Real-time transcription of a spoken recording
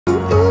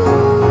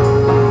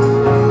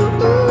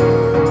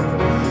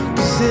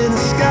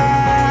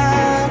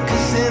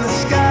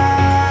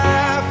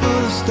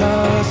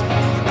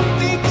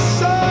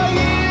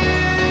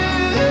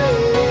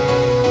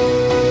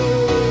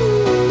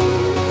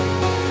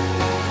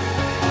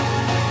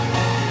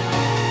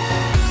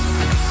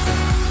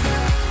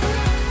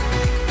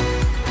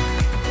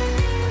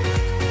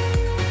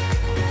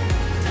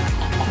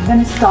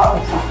start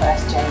with you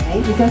first, Jamie.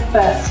 You go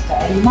first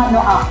today. You might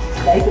not after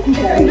today, but you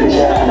go.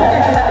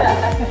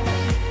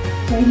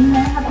 Jamie, may I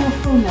have your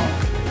full name?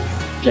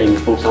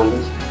 James Paul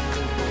Sanders.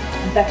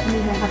 And Bethany,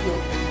 may I have your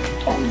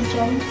Bethany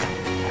Jones?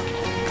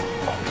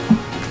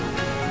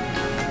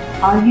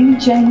 Are you,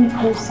 Jamie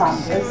Paul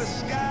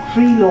Sanders,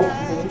 free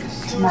lawfully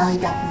to marry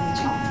Bethany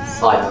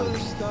Johns? I am.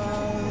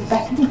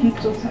 Bethany, if you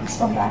could also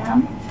respond, I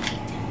am.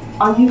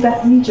 Are you,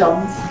 Bethany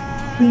Johns,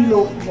 free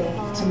lawfully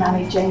to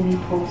marry Jamie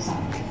Paul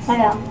Sanders? I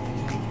am.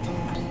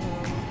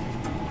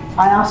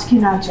 I ask you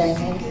now,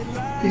 Jamie,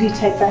 will you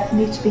take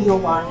Bethany to be your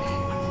wife?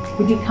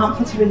 Will you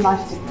comfort her in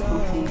life's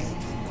difficulties?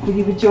 Will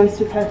you rejoice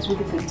with her through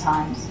the good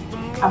times?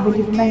 And will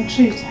you remain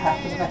true to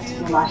her for the rest of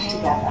your life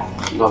together?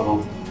 Love all.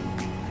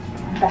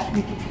 And Bethany,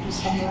 if you could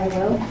respond, I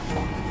will.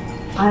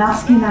 I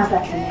ask you now,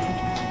 Bethany,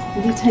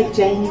 will you take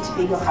Jamie to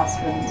be your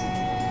husband?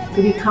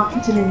 Will you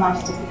comfort him in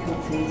life's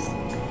difficulties?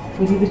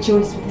 Will you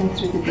rejoice with him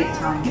through the good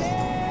times?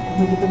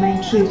 And will you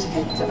remain true to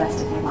him for the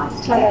rest of your life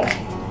together?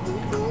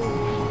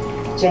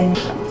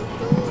 Jamie.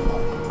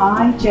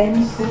 I,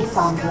 Jamie Paul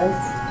Sanders.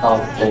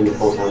 I, Jamie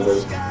Paul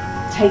Sanders.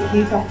 Take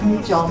you,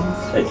 Bethany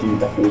Johns. Take you,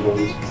 Bethany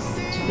Jones.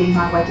 To be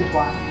my wedded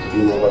wife. To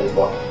be my wedded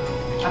wife.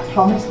 I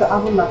promise that I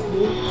will love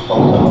you.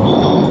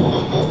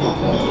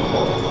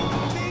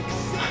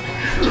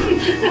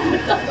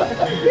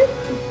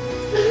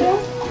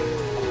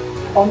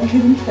 Honour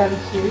you and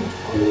cherish you.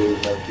 Honour you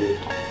and cherish you.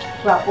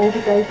 Throughout all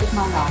the days of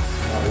my life.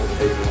 Throughout all the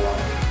days of my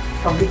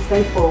life. From this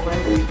day forward.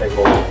 From this day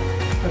forward.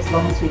 For as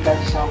long as we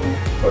both shall live.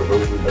 For as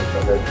long as we both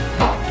shall live.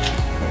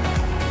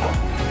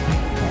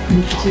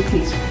 Bethany, could you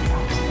please repeat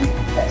after me?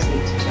 Let's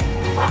lead to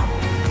Jamie.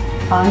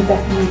 I,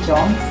 Bethany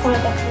Johns. I,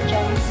 Bethany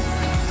Jones.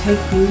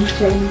 Take you,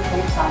 Jamie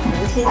Paul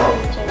Sanders. Take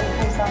you, Jamie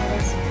Paul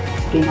Sanders.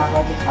 To be my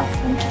wedded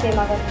husband. To be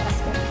my wedded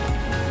husband.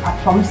 I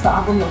promise that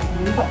I will love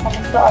you. I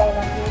promise that I will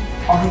love you.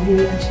 Honour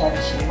you and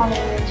cherish you. Honour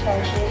you and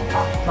cherish you.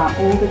 Throughout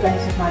all the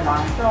days of my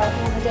life. Throughout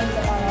all the days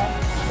of my life.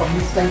 From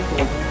this day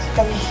forward.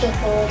 From this day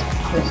forward.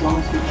 For as long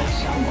as we both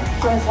shall live.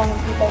 For as long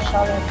as we both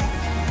shall live.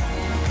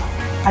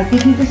 I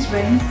give you this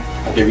ring.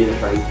 I give you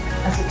this ring.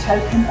 As a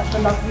token of the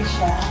love we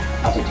share.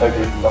 As a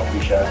token of the love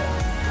we share.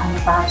 And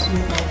the vows we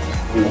have made.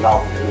 And the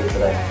vows we have made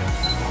today.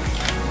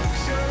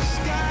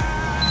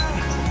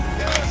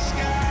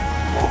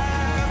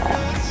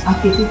 I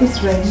give you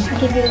this ring. I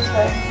give you this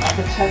ring. As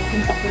a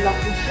token of the love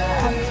we share.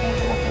 As a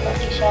token of the love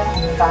we share.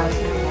 And the vows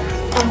we have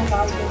made. And the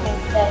vows we have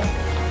made today.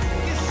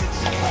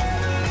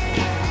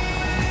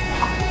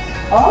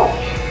 Oh,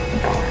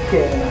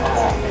 good.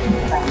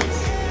 Thanks.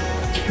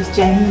 Because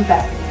Jamie and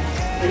Bethany,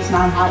 it's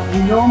now my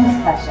enormous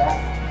pleasure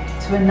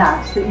to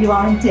announce that you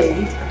are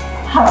indeed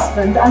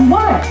husband and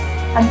wife.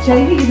 And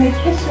Jamie, you may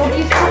kiss your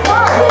beautiful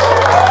wife.